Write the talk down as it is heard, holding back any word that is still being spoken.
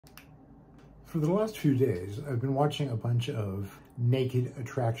For the last few days, I've been watching a bunch of Naked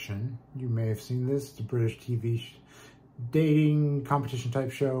Attraction. You may have seen this. It's a British TV dating competition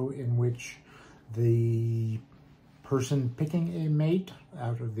type show in which the person picking a mate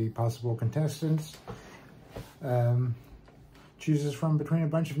out of the possible contestants chooses from between a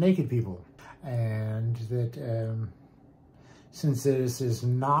bunch of naked people. And that since this is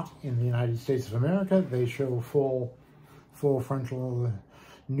not in the United States of America, they show full frontal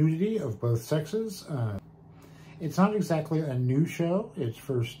nudity of both sexes. It's not exactly a new show. It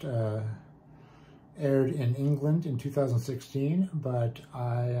first aired in England in 2016, but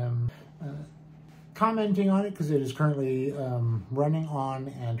I am commenting on it because it is currently running on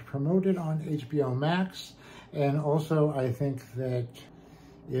and promoted on HBO Max. And also, I think that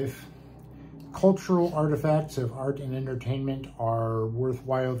if cultural artifacts of art and entertainment are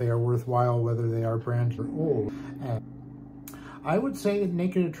worthwhile, they are worthwhile whether they are brand or old. I would say that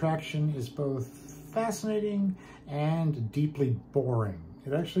Naked Attraction is both fascinating and deeply boring.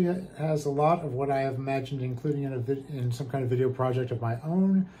 It actually has a lot of what I have imagined, including in some kind of video project of my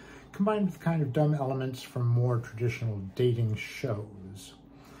own, combined with kind of dumb elements from more traditional dating shows.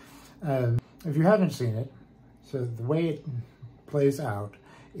 If you haven't seen it, so the way it plays out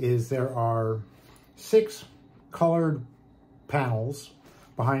is there are 6 colored panels,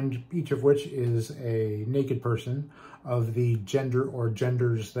 behind each of which is a naked person of the gender or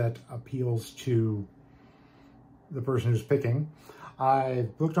genders that appeals to the person who's picking. I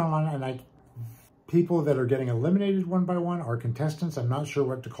looked online and people that are getting eliminated one by one are contestants. I'm not sure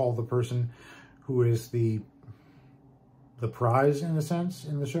what to call the person who is the prize, in a sense,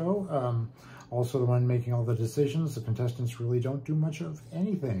 in the show. Also the one making all the decisions. The contestants really don't do much of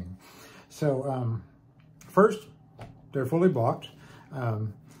anything. So first, they're fully blocked.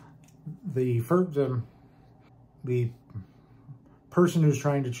 The person who's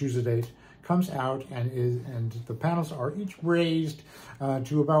trying to choose a date comes out and the panels are each raised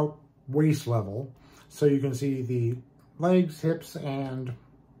to about waist level, so you can see the legs, hips, and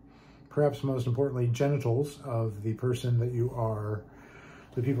perhaps most importantly, genitals of the person that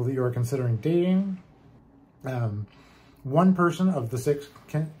the people that you are considering dating. One person of the 6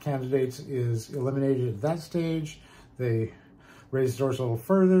 candidates is eliminated at that stage. They raise the torso a little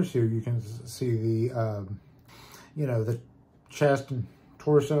further so you can see the, the chest and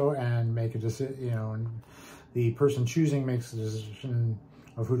torso and make a decision, and the person choosing makes the decision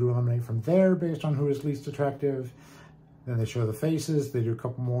of who to eliminate from there based on who is least attractive. Then they show the faces. They do a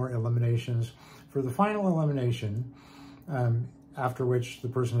couple more eliminations for the final elimination, after which the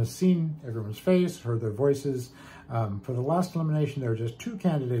person has seen everyone's face, heard their voices. For the last elimination, there are just 2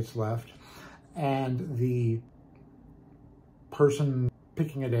 candidates left, and the person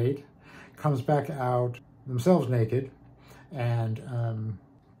picking a date comes back out themselves naked and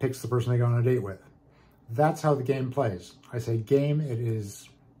picks the person they go on a date with. That's how the game plays. I say game,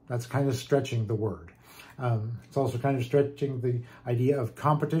 that's kind of stretching the word. It's also kind of stretching the idea of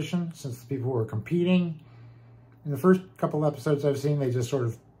competition, since the people who are competing, in the first couple episodes I've seen, they just sort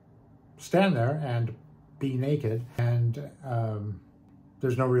of stand there and be naked, and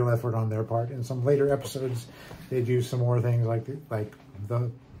there's no real effort on their part. In some later episodes, they do some more things like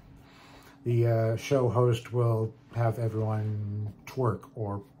the show host will have everyone twerk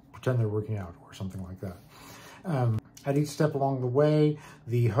or pretend they're working out or something like that. At each step along the way,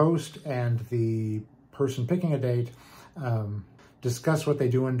 the host and the person picking a date discuss what they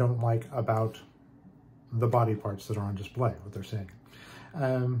do and don't like about the body parts that are on display, what they're saying.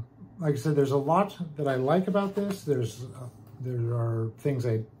 Like I said, there's a lot that I like about this. There are things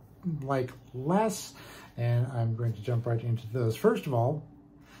I like less, and I'm going to jump right into those. First of all,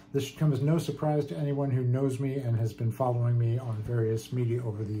 this should come as no surprise to anyone who knows me and has been following me on various media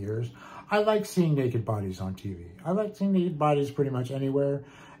over the years. I like seeing naked bodies on TV. I like seeing naked bodies pretty much anywhere,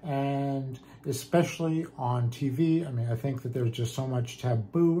 and especially on TV. I mean, I think that there's just so much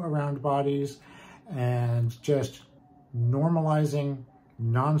taboo around bodies, and just normalizing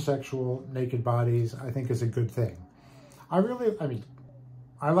non-sexual naked bodies, I think, is a good thing. I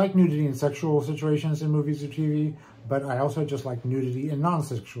like nudity in sexual situations in movies or TV, but I also just like nudity in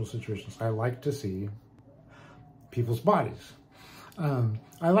non-sexual situations. I like to see people's bodies.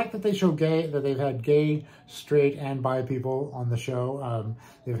 I like that they show that they've had gay, straight, and bi people on the show.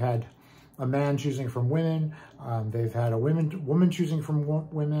 They've had a man choosing from women. They've had a woman choosing from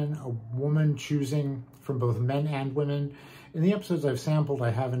women, a woman choosing from both men and women. In the episodes I've sampled, I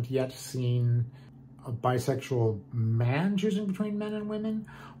haven't yet seen a bisexual man choosing between men and women,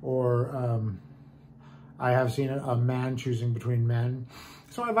 or I have seen a man choosing between men.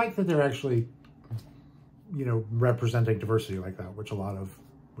 So I like that they're actually, representing diversity like that, which a lot of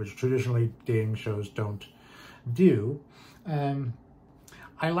which traditionally dating shows don't do.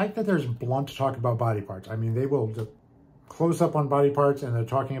 I like that there's blunt talk about body parts. I mean, they will close up on body parts and they're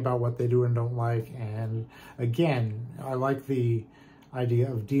talking about what they do and don't like. And again, I like the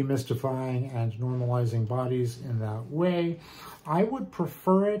idea of demystifying and normalizing bodies in that way. I would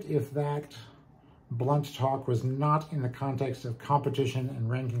prefer it if that blunt talk was not in the context of competition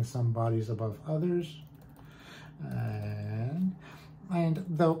and ranking some bodies above others. And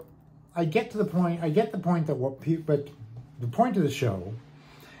though I get the point that but the point of the show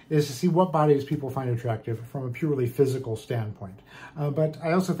is to see what bodies people find attractive from a purely physical standpoint. But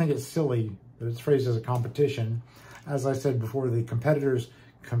I also think it's silly that it's phrased as a competition. As I said before, the competitors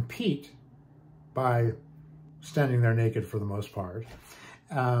compete by standing there naked for the most part,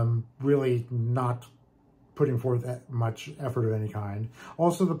 really not putting forth that much effort of any kind.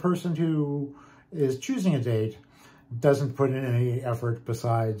 Also, the person who is choosing a date doesn't put in any effort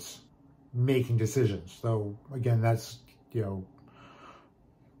besides making decisions. So again, that's, you know,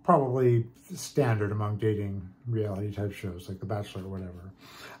 probably standard among dating reality type shows like The Bachelor or whatever.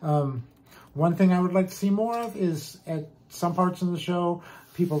 One thing I would like to see more of is at some parts in the show,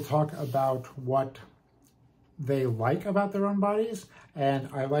 people talk about what they like about their own bodies. And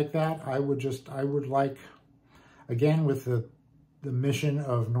I like that. I would like, again, with the mission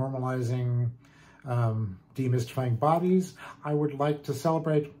of normalizing, demystifying bodies, I would like to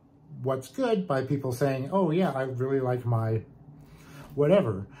celebrate what's good by people saying, oh yeah, I really like my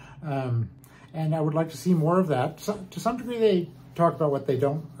whatever. And I would like to see more of that. So, to some degree, they talk about what they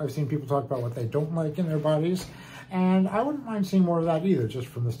don't. I've seen people talk about what they don't like in their bodies. And I wouldn't mind seeing more of that either, just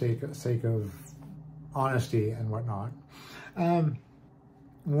from the sake of honesty and whatnot.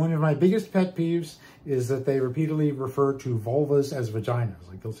 One of my biggest pet peeves is that they repeatedly refer to vulvas as vaginas.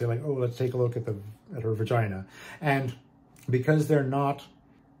 Like they'll say like, oh, let's take a look at her vagina. And because they're not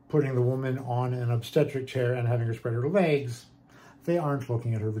putting the woman on an obstetric chair and having her spread her legs, they aren't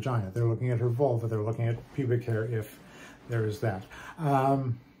looking at her vagina. They're looking at her vulva. They're looking at pubic hair, if there is that.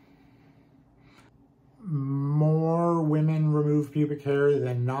 More women remove pubic hair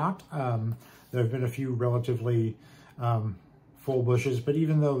than not. There have been a few relatively full bushes, but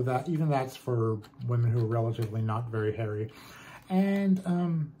even that's for women who are relatively not very hairy.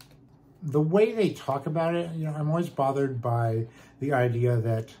 And the way they talk about it, you know, I'm always bothered by the idea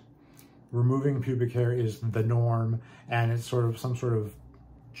that removing pubic hair is the norm and it's sort of some sort of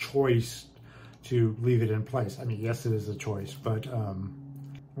choice to leave it in place. I mean, yes, it is a choice, but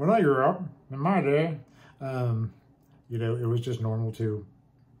when I grew up, in my day, you know, it was just normal to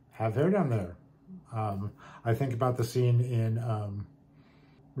have hair down there. I think about the scene in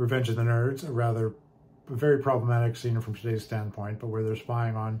Revenge of the Nerds, a very problematic scene from today's standpoint, but where they're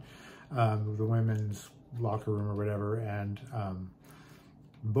spying on the women's locker room or whatever, and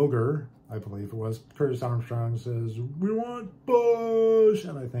Booger, I believe it was, Curtis Armstrong says, "We want Bush,"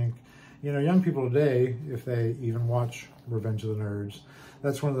 and I think, you know, young people today, if they even watch Revenge of the Nerds,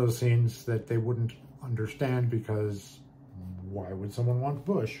 that's one of those scenes that they wouldn't understand because why would someone want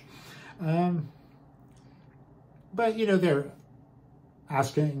Bush? But, you know, they're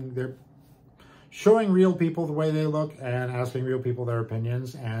showing real people the way they look and asking real people their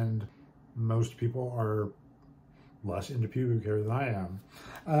opinions, and most people are less into pubic hair than I am.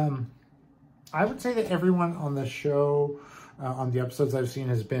 I would say that everyone on the show, on the episodes I've seen,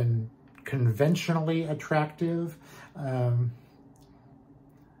 has been conventionally attractive,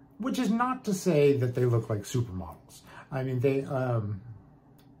 which is not to say that they look like supermodels. I mean,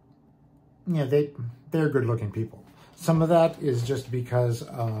 they're good-looking people. Some of that is just because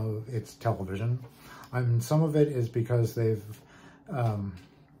of it's television. I mean, some of it is because they've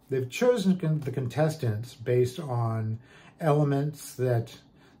chosen the contestants based on elements that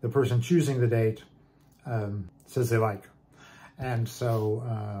the person choosing the date says they like. And so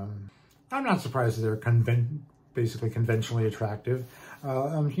I'm not surprised that they're basically conventionally attractive.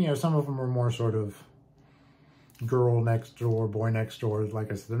 You know, some of them are more sort of girl next door, boy next door.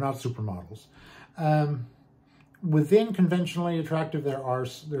 Like I said, they're not supermodels. Within conventionally attractive,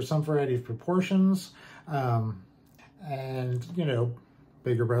 there's some variety of proportions, and, you know,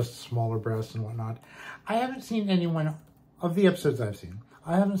 bigger breasts, smaller breasts, and whatnot. I haven't seen anyone, of the episodes I've seen,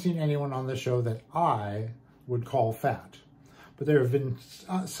 I haven't seen anyone on the show that I would call fat. But there have been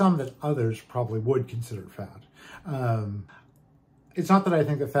some that others probably would consider fat. It's not that I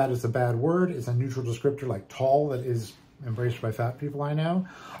think that fat is a bad word. It's a neutral descriptor like tall that is embraced by fat people I know.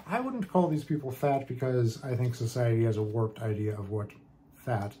 I wouldn't call these people fat because I think society has a warped idea of what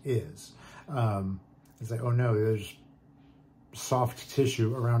fat is. It's like, oh no, there's soft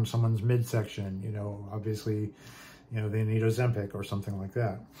tissue around someone's midsection. You know, obviously, they need Ozempic or something like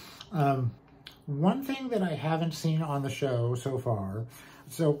that. One thing that I haven't seen on the show so far,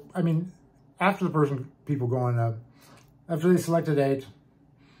 so, I mean, after people go on after they select a date,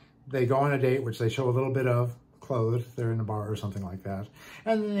 they go on a date, which they show a little bit of, clothed, they're in a bar or something like that.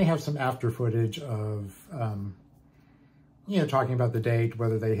 And then they have some after footage of, talking about the date,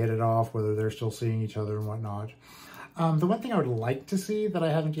 whether they hit it off, whether they're still seeing each other and whatnot. The one thing I would like to see that I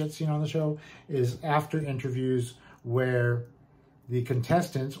haven't yet seen on the show is after interviews where the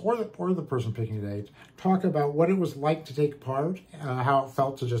contestants or the person picking a date talk about what it was like to take part, how it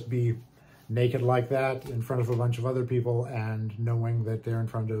felt to just be naked like that in front of a bunch of other people and knowing that they're in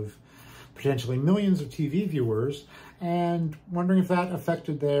front of potentially millions of TV viewers, and wondering if that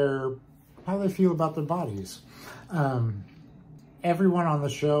affected how they feel about their bodies. Everyone on the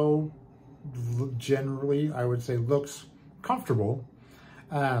show generally, I would say, looks comfortable,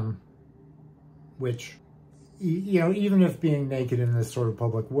 which, even if being naked in this sort of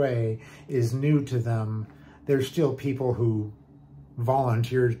public way is new to them, there's still people who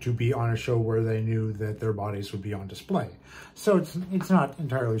volunteered to be on a show where they knew that their bodies would be on display. So it's not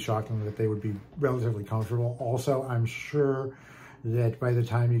entirely shocking that they would be relatively comfortable. Also, I'm sure that by the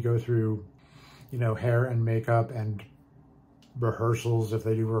time you go through, hair and makeup and rehearsals, if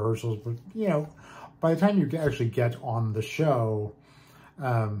they do rehearsals, but, by the time you actually get on the show,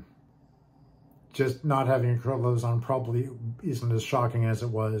 just not having your clothes on probably isn't as shocking as it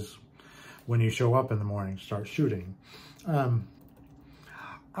was when you show up in the morning to start shooting.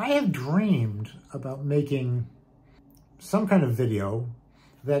 I have dreamed about making some kind of video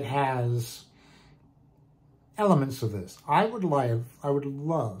that has elements of this. I would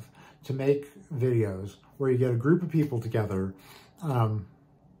love to make videos where you get a group of people together,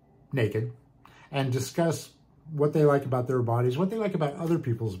 naked, and discuss what they like about their bodies, what they like about other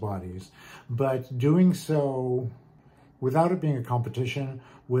people's bodies, but doing so without it being a competition,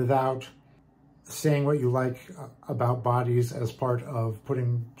 without saying what you like about bodies as part of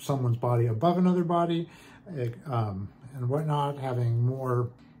putting someone's body above another body, and whatnot, having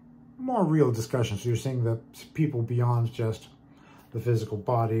more real discussion. So you're seeing the people beyond just the physical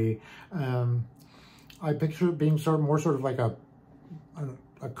body. I picture it being more sort of like a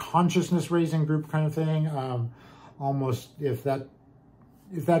consciousness raising group kind of thing. Almost, if that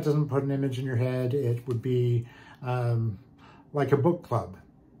doesn't put an image in your head, it would be like a book club,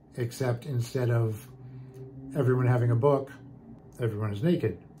 except instead of everyone having a book, everyone is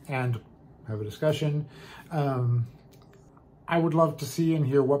naked and have a discussion. I would love to see and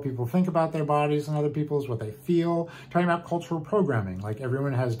hear what people think about their bodies and other people's, what they feel. Talking about cultural programming, like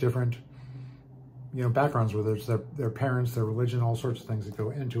everyone has different, backgrounds, whether it's their parents, their religion, all sorts of things that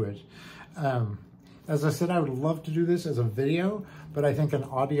go into it. As I said, I would love to do this as a video, but I think an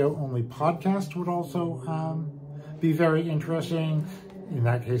audio-only podcast would also be very interesting. In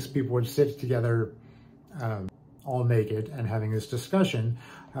that case, people would sit together all naked and having this discussion.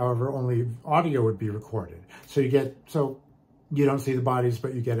 However, only audio would be recorded. So you don't see the bodies,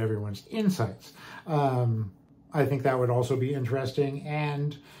 but you get everyone's insights. I think that would also be interesting.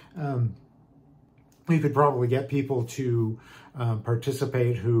 And you could probably get people to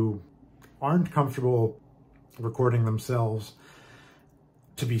participate who aren't comfortable recording themselves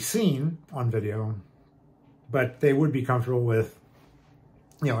to be seen on video, but they would be comfortable with,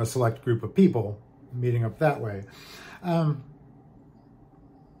 a select group of people meeting up that way.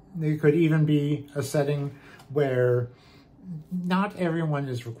 There could even be a setting where not everyone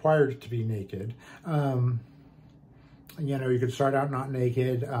is required to be naked. You could start out not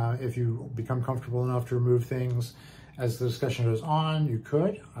naked. If you become comfortable enough to remove things as the discussion goes on, you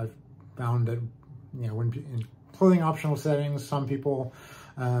could. I've found that, when in clothing optional settings, some people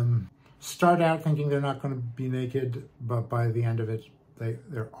start out thinking they're not going to be naked, but by the end of it,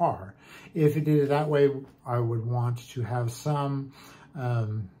 there are. If you did it that way, I would want to have some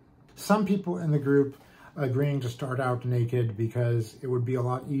people in the group agreeing to start out naked, because it would be a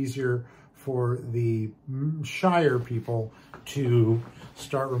lot easier for the shyer people to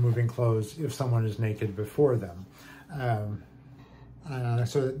start removing clothes if someone is naked before them.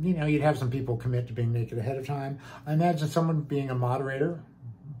 So, you'd have some people commit to being naked ahead of time. I imagine someone being a moderator,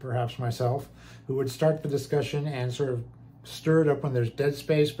 perhaps myself, who would start the discussion and sort of stir it up when there's dead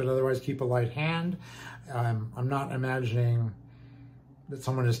space, but otherwise keep a light hand. I'm not imagining that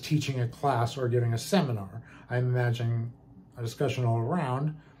someone is teaching a class or giving a seminar. I'm imagining a discussion all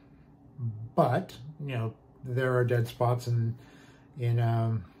around, but, there are dead spots and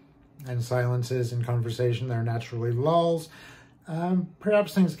silences in conversation. There are naturally lulls.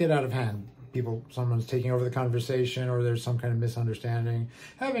 Perhaps things get out of hand. Someone's taking over the conversation, or there's some kind of misunderstanding.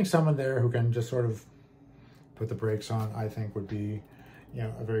 Having someone there who can just sort of put the brakes on, I think would be, you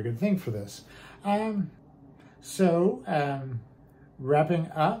know, a very good thing for this. Wrapping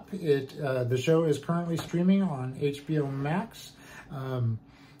up, the show is currently streaming on HBO Max.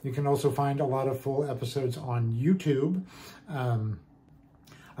 You can also find a lot of full episodes on YouTube.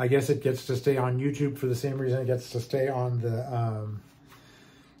 I guess it gets to stay on YouTube for the same reason it gets to stay on the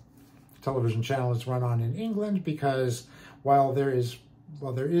television channel it's run on in England, because while there is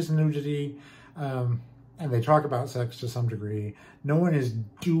nudity, and they talk about sex to some degree, no one is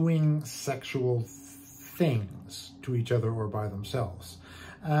doing sexual things to each other or by themselves.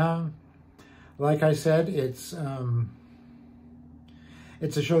 Like I said, it's a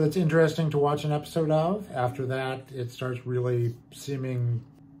show that's interesting to watch an episode of. After that, it starts really seeming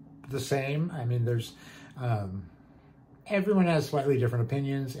the same. I mean, there's everyone has slightly different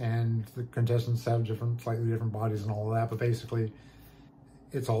opinions, and the contestants have slightly different bodies and all of that, but basically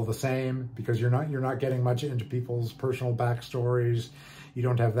it's all the same, because you're not getting much into people's personal backstories. You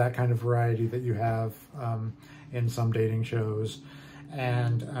don't have that kind of variety that you have in some dating shows.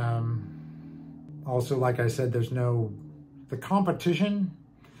 And also, like I said, the competition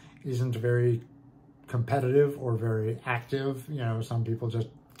isn't very competitive or very active. You know, some people just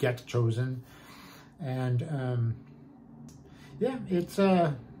get chosen. And yeah, it's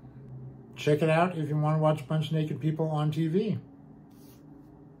check it out if you want to watch a bunch of naked people on TV.